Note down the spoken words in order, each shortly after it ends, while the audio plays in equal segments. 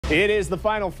It is the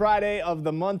final Friday of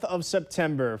the month of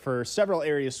September. For several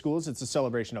area schools, it's a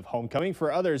celebration of homecoming.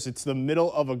 For others, it's the middle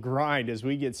of a grind as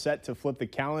we get set to flip the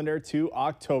calendar to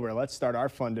October. Let's start our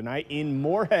fun tonight in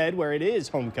Moorhead, where it is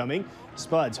homecoming.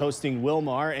 Spuds hosting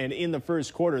Willmar, and in the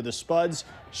first quarter, the Spuds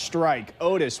strike.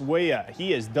 Otis Weah,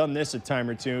 he has done this a time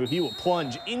or two. He will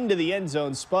plunge into the end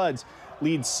zone. Spuds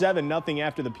lead 7-0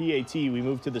 after the PAT. We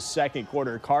move to the second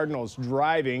quarter. Cardinals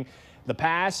driving. The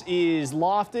pass is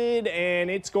lofted,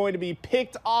 and it's going to be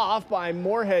picked off by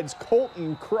Moorhead's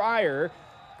Colton Cryer.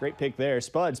 Great pick there.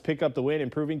 Spuds pick up the win,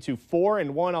 improving to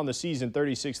 4-1 on the season,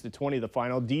 36-20 the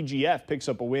final. DGF picks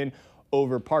up a win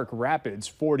over Park Rapids,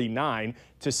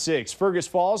 49-6. Fergus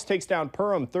Falls takes down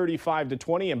Perham,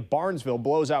 35-20, and Barnesville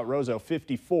blows out Roseau,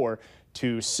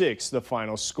 54-6 the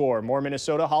final score. More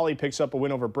Minnesota. Holly picks up a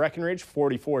win over Breckenridge,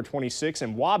 44-26,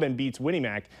 and Waubun beats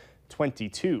Winnimac,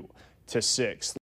 22-6.